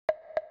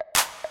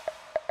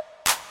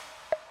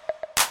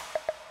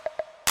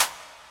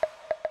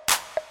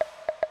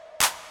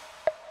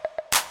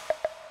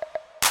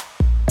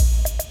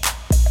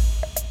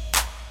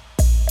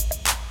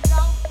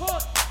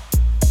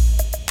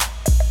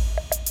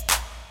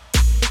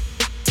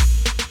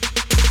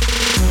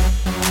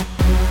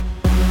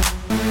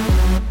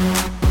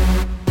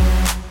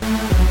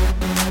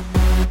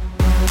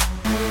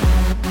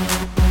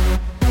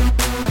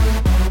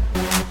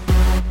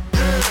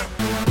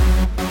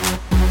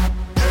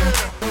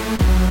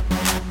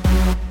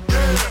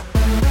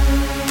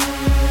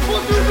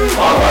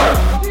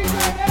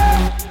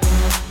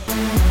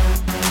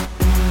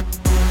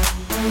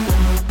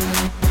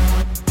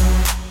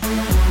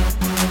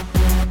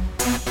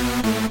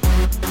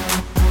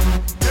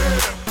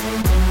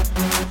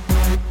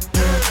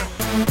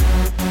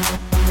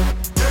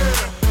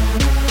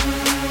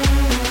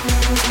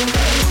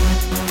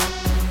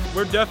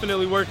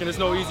definitely working. It's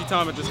no easy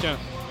time at this camp.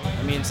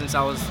 I mean, since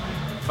I was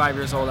 5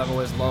 years old, I've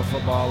always loved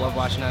football, loved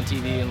watching on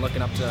TV and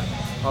looking up to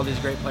all these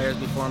great players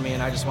before me,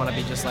 and I just want to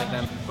be just like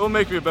them. It will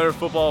make me a better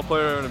football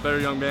player and a better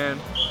young man.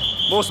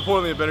 Most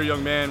importantly, a better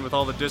young man with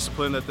all the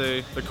discipline that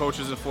the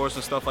coaches enforce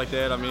and stuff like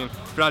that. I mean,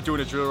 if you're not doing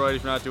a drill right,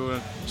 if you're not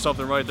doing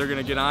something right, they're going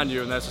to get on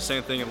you, and that's the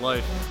same thing in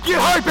life. Get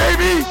hype,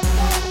 baby!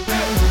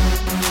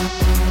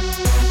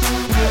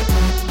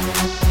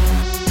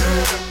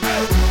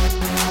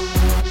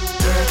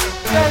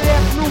 Saturday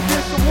afternoon,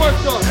 get some work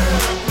done.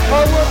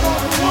 Hard work on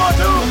the 1,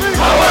 2, 3.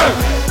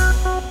 Power!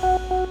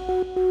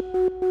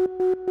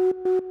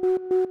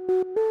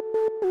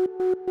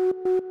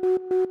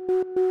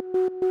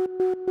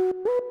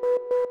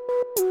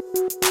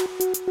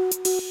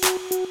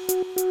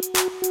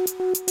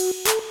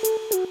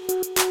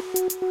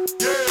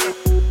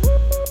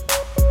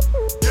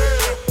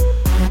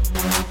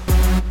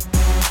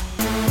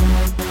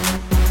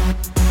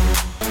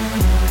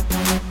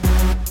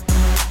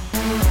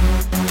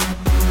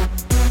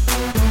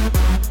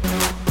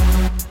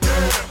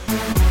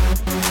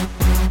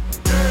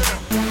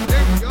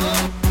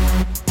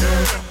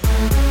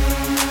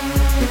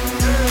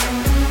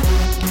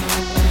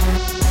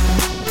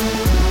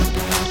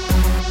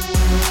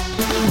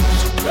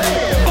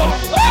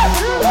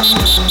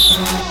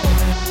 Yeah.